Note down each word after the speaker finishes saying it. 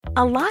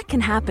A lot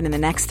can happen in the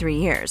next 3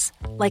 years.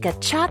 Like a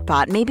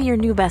chatbot may be your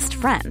new best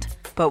friend.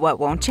 But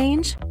what won't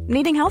change?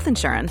 Needing health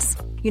insurance.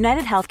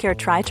 United Healthcare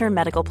Tri-Term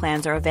Medical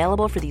Plans are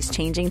available for these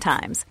changing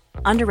times.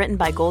 Underwritten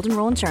by Golden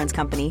Rule Insurance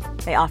Company,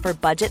 they offer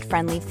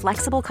budget-friendly,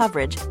 flexible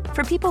coverage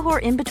for people who are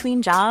in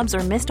between jobs or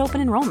missed open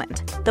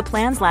enrollment. The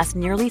plans last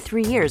nearly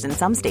 3 years in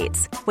some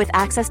states, with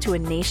access to a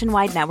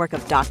nationwide network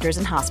of doctors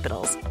and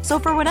hospitals. So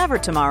for whatever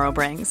tomorrow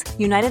brings,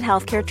 United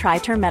Healthcare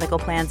Tri-Term Medical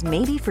Plans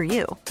may be for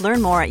you.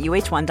 Learn more at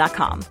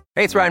uh1.com.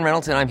 Hey, it's Ryan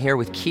Reynolds, and I'm here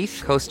with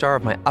Keith, co-star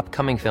of my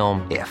upcoming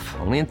film, If,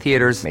 only in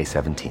theaters May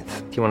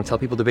 17th. Do you want to tell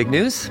people the big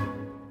news?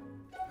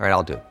 All right,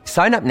 I'll do it.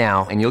 Sign up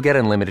now and you'll get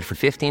unlimited for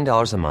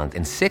 $15 a month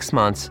and 6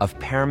 months of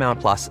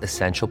Paramount Plus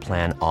Essential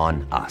Plan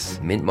on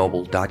us.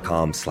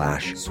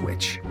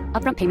 MintMobile.com/switch.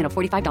 Upfront payment of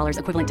 $45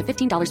 equivalent to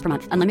 $15 per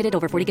month. Unlimited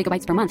over 40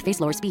 gigabytes per month.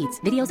 Face lower speeds.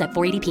 Videos at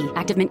 480p.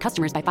 Active Mint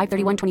customers by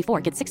 531.24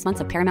 get 6 months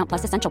of Paramount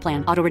Plus Essential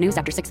Plan. Auto renews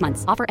after 6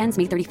 months. Offer ends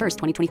May 31st,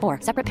 2024.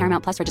 Separate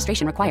Paramount Plus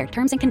registration required.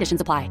 Terms and conditions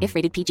apply if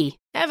rated PG.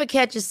 Ever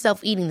catch yourself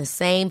eating the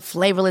same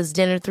flavorless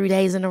dinner 3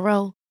 days in a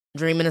row?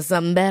 Dreaming of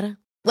something better?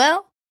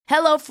 Well,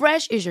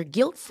 HelloFresh is your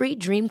guilt-free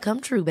dream come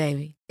true,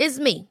 baby. It's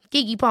me,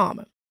 Keke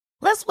Palmer.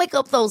 Let's wake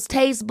up those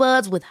taste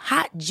buds with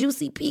hot,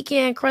 juicy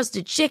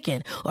pecan-crusted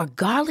chicken or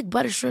garlic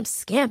butter shrimp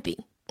scampi.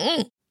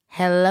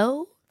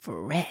 Hello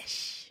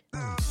Fresh.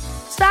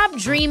 Stop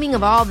dreaming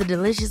of all the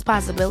delicious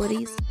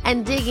possibilities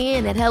and dig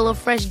in at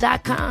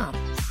HelloFresh.com.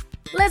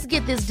 Let's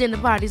get this dinner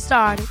party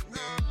started.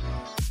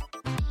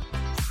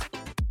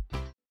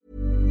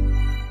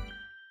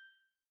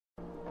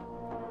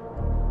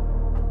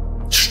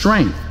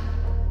 Strength,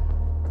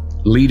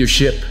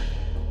 leadership,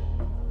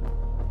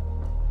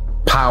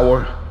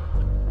 power,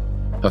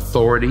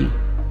 authority,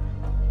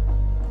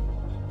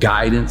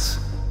 guidance,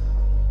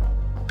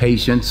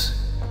 patience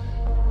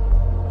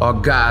are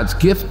God's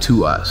gift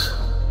to us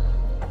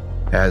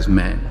as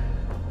men.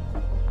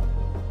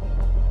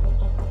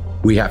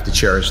 We have to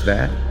cherish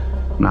that,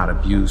 not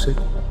abuse it.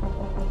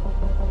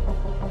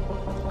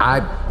 I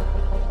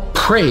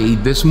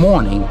prayed this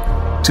morning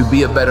to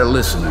be a better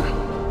listener.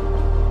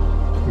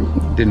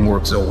 Didn't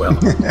work so well.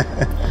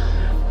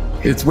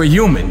 We're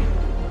human.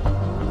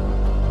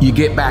 You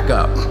get back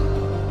up.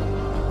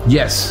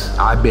 Yes,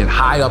 I've been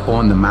high up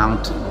on the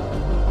mountain.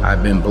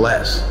 I've been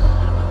blessed.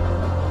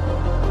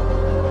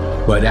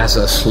 But that's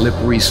a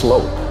slippery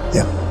slope.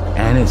 Yeah.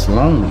 And it's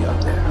lonely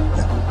up there.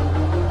 Yeah.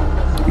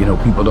 You know,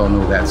 people don't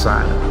know that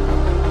side of it.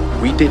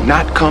 We did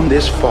not come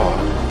this far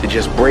to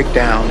just break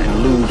down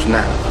and lose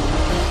now.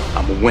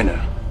 I'm a winner.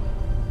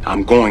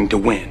 I'm going to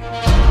win.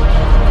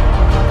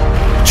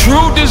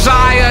 True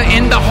desire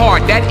in the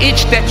heart, that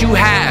itch that you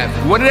have,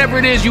 whatever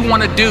it is you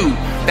want to do,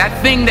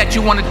 that thing that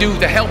you want to do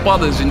to help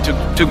others and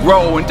to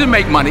grow and to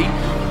make money,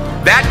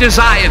 that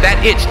desire,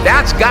 that itch,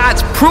 that's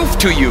God's proof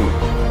to you,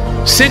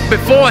 sent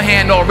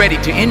beforehand already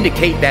to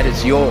indicate that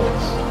it's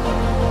yours.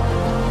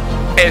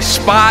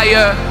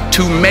 Aspire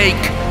to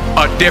make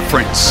a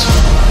difference.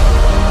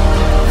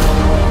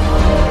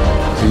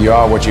 So you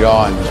are what you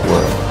are in this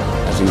world.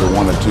 That's either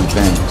one or two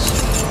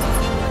things.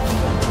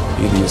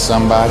 Either you're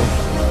somebody,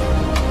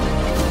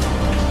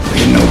 or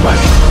you're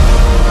nobody.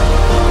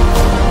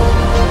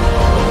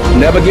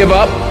 Never give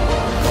up.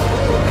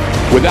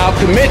 Without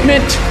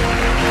commitment,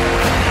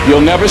 you'll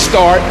never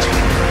start.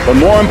 But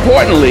more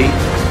importantly,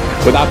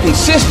 without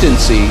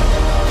consistency,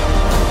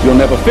 you'll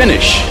never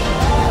finish.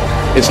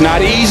 It's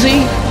not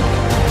easy.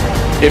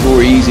 If it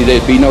were easy,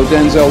 there'd be no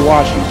Denzel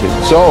Washington.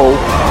 So,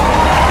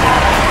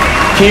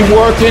 keep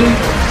working,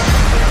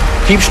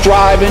 keep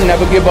striving,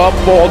 never give up,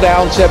 fall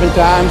down 7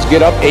 times,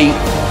 get up 8.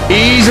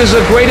 Ease is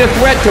a greater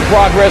threat to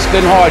progress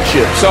than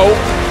hardship. So,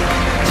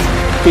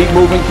 keep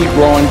moving, keep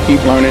growing,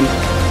 keep learning.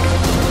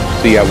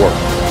 See you at work.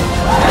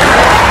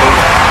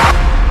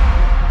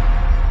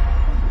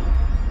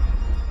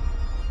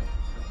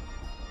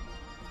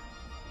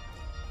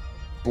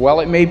 While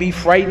it may be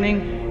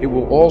frightening, it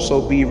will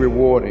also be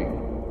rewarding.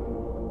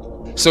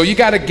 So you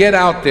got to get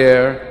out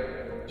there.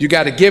 You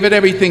got to give it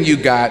everything you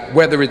got,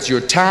 whether it's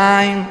your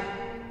time,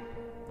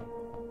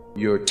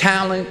 your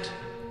talent,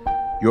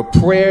 your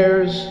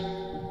prayers,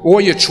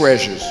 or your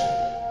treasures.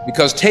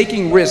 Because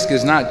taking risk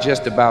is not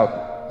just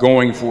about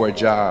going for a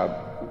job.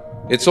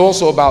 It's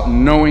also about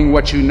knowing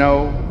what you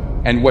know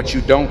and what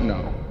you don't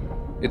know.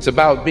 It's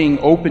about being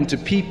open to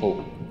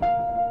people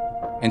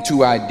and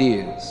to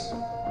ideas.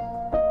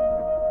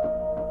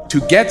 To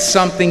get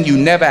something you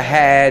never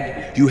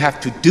had, you have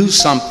to do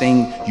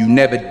something you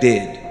never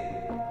did.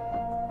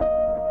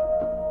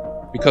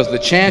 Because the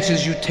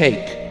chances you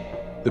take,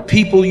 the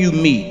people you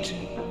meet,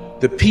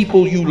 the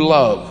people you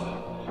love,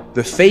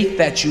 the faith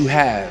that you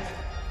have,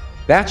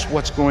 that's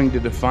what's going to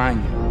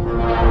define you.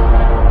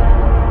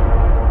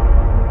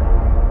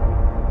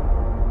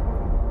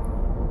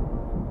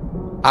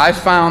 I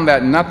found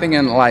that nothing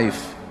in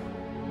life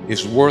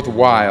is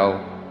worthwhile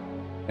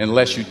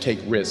unless you take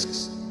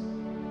risks.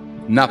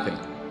 Nothing.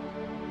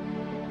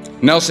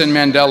 Nelson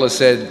Mandela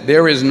said,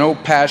 "There is no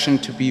passion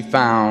to be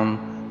found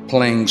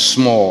playing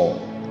small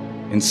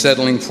and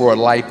settling for a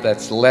life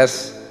that's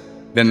less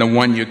than the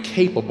one you're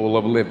capable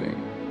of living.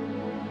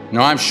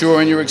 Now, I'm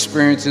sure in your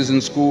experiences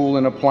in school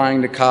and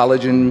applying to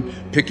college and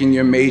picking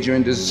your major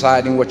and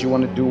deciding what you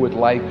want to do with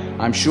life,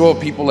 I'm sure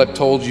people have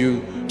told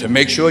you to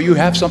make sure you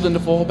have something to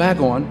fall back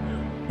on.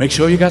 Make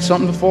sure you got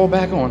something to fall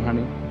back on,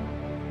 honey.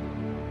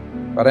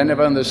 But I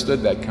never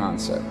understood that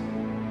concept,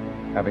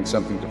 having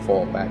something to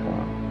fall back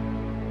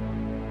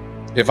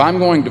on. If I'm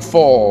going to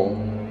fall,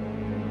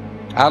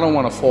 I don't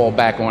want to fall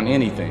back on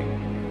anything.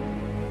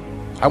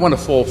 I want to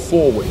fall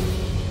forward.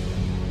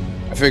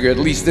 I figure at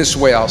least this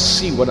way I'll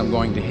see what I'm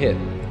going to hit.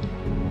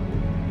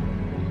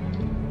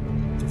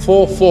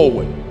 Fall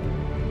forward.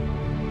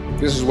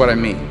 This is what I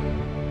mean.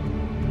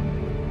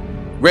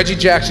 Reggie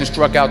Jackson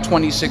struck out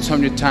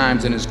 2,600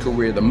 times in his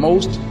career, the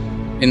most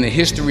in the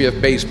history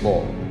of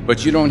baseball.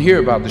 But you don't hear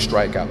about the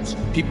strikeouts.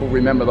 People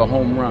remember the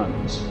home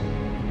runs.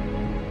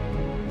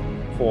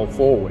 Fall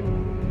forward.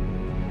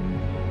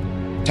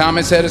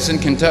 Thomas Edison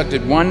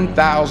conducted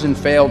 1,000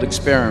 failed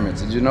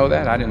experiments. Did you know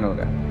that? I didn't know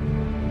that.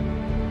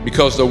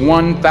 Because the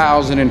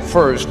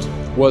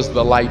 1,001st was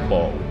the light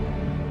bulb.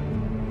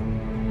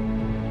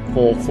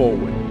 Fall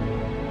forward.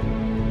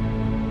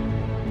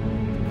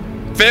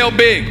 Fail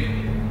big.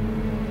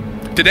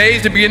 Today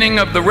is the beginning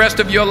of the rest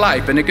of your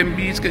life, and it can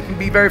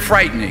be very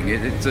frightening.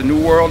 It's a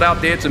new world out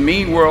there. It's a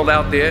mean world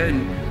out there,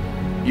 and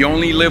you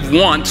only live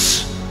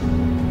once.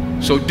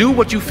 So do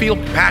what you feel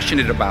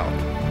passionate about.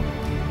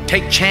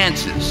 Take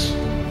chances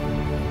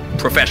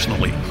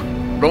professionally.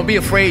 Don't be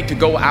afraid to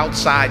go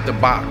outside the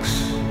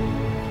box.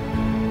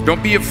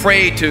 Don't be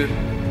afraid to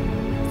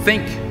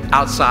think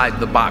outside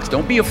the box.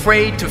 Don't be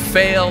afraid to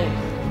fail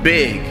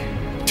big,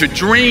 to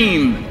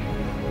dream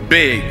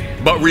big.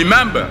 But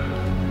remember,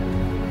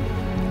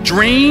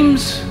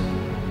 dreams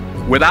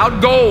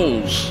without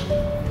goals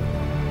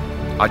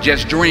are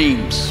just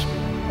dreams,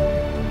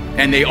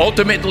 and they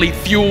ultimately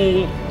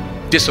fuel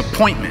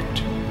disappointment.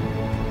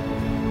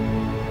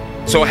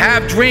 So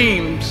have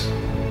dreams,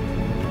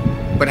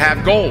 but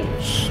have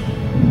goals.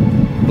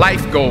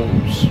 Life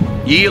goals,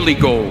 yearly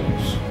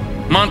goals,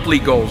 monthly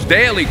goals,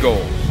 daily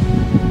goals.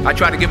 I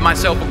try to give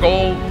myself a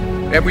goal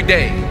every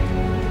day.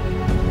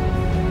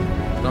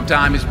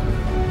 Sometimes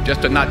it's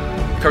just to not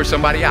curse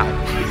somebody out.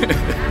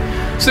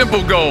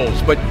 Simple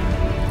goals, but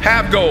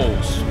have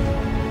goals.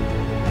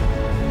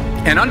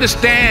 And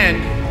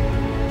understand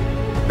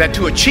that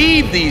to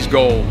achieve these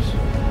goals,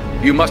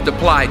 you must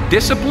apply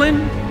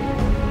discipline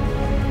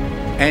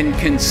and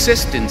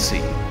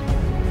consistency.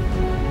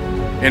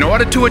 In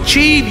order to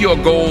achieve your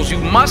goals, you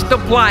must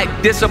apply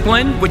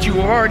discipline, which you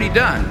have already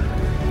done,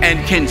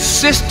 and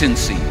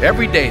consistency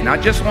every day,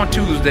 not just on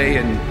Tuesday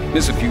and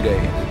miss a few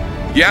days.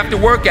 You have to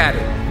work at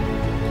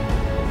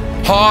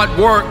it. Hard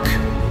work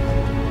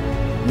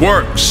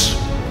works.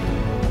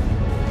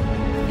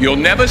 You'll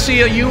never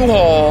see a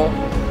U-Haul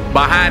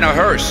behind a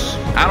hearse.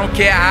 I don't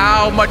care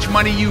how much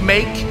money you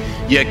make,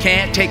 you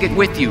can't take it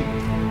with you.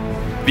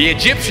 The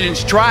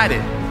Egyptians tried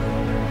it.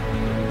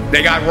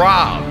 They got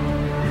robbed.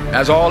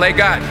 That's all they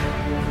got.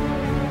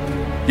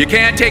 You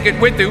can't take it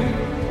with you.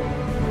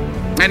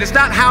 And it's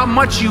not how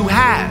much you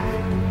have.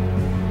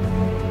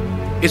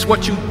 It's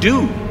what you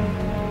do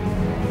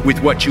with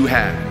what you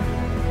have.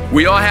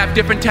 We all have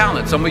different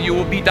talents. Some of you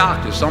will be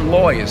doctors, some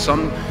lawyers,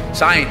 some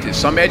scientists,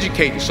 some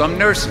educators, some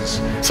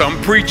nurses,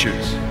 some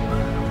preachers.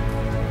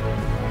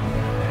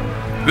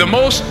 The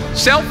most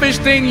selfish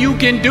thing you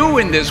can do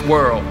in this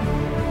world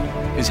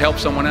is help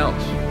someone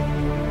else.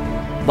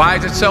 Why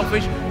is it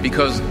selfish?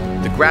 Because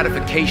the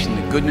gratification,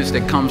 the goodness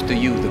that comes to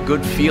you, the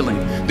good feeling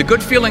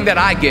that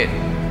I get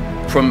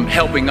from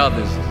helping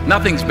others,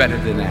 nothing's better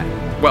than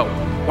that. Well,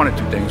 one or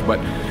two things, but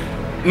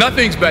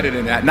nothing's better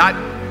than that. Not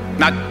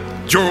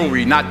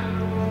jewelry, not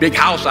big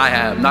house I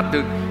have, not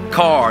the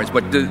cars,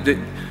 but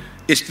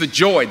it's the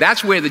joy.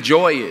 That's where the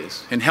joy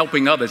is, in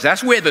helping others.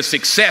 That's where the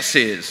success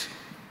is.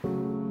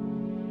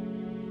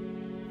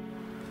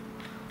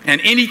 And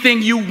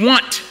anything you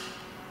want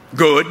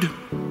good,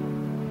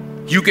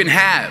 you can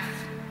have.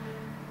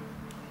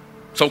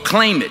 So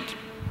claim it.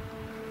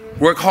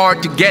 Work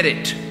hard to get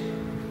it.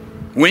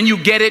 When you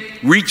get it,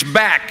 reach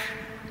back.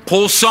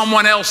 Pull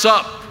someone else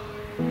up.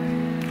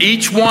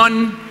 Each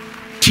one,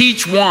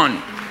 teach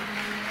one.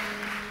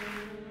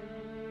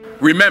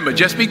 Remember,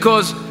 just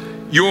because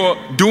you're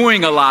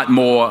doing a lot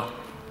more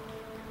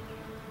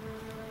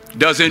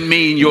doesn't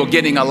mean you're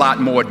getting a lot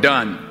more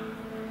done.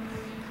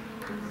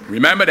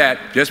 Remember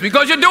that. Just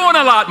because you're doing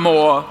a lot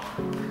more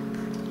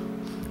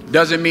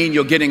doesn't mean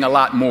you're getting a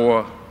lot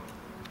more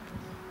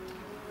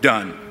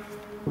done.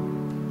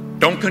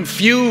 Don't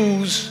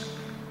confuse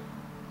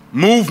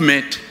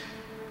movement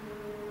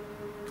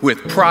with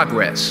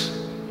progress.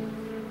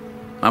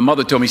 My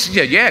mother told me, she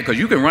said, yeah, because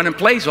you can run in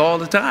place all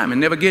the time and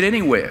never get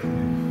anywhere.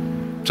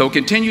 So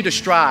continue to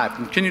strive,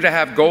 continue to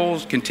have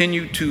goals,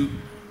 continue to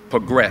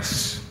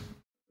progress.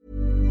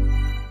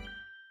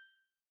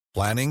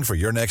 Planning for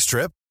your next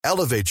trip?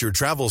 Elevate your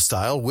travel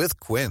style with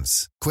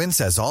Quince. Quince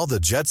has all the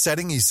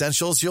jet-setting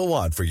essentials you'll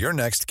want for your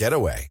next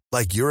getaway,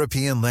 like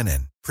European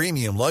linen,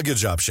 premium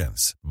luggage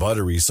options,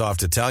 buttery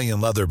soft Italian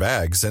leather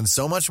bags, and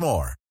so much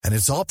more. And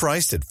it's all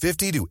priced at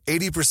 50 to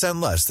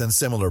 80% less than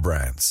similar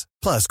brands.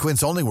 Plus,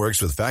 Quince only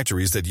works with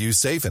factories that use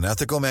safe and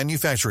ethical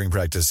manufacturing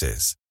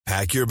practices.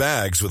 Pack your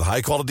bags with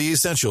high-quality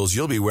essentials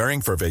you'll be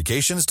wearing for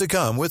vacations to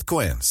come with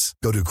Quince.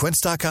 Go to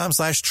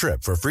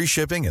quince.com/trip for free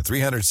shipping and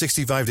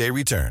 365-day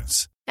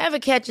returns. Ever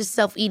catch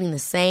yourself eating the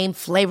same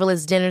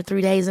flavorless dinner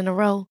 3 days in a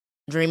row?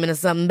 Dreaming of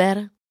something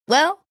better?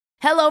 Well,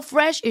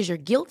 HelloFresh is your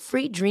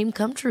guilt-free dream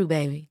come true,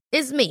 baby.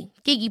 It's me,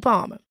 Keke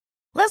Palmer.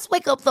 Let's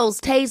wake up those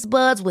taste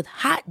buds with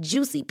hot,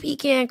 juicy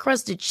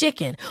pecan-crusted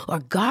chicken or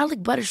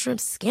garlic butter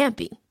shrimp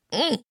scampi.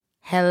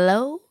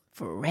 Hello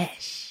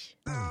Fresh.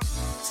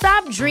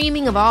 Stop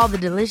dreaming of all the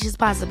delicious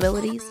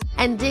possibilities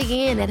and dig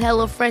in at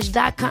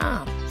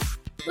HelloFresh.com.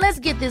 Let's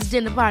get this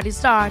dinner party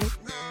started.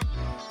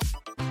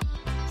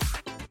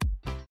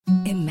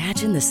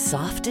 Imagine the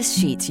softest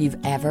sheets you've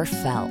ever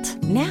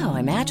felt. Now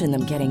imagine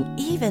them getting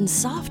even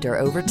softer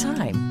over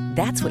time.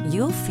 That's what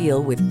you'll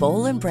feel with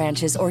Boll &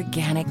 Branch's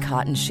organic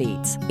cotton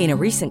sheets. In a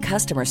recent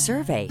customer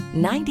survey,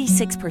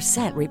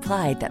 96%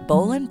 replied that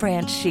Boll &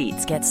 Branch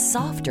sheets get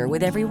softer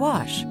with every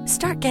wash.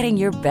 Start getting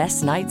your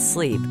best night's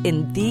sleep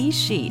in these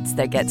sheets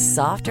that get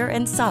softer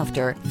and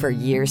softer for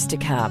years to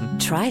come.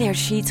 Try their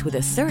sheets with a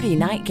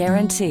 30-night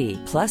guarantee.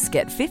 Plus,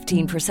 get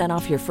 15%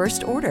 off your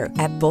first order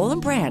at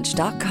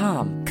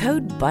bollandbranch.com.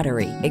 Code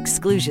BUTTERY.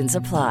 Exclusions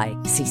apply.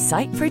 See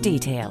site for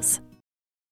details.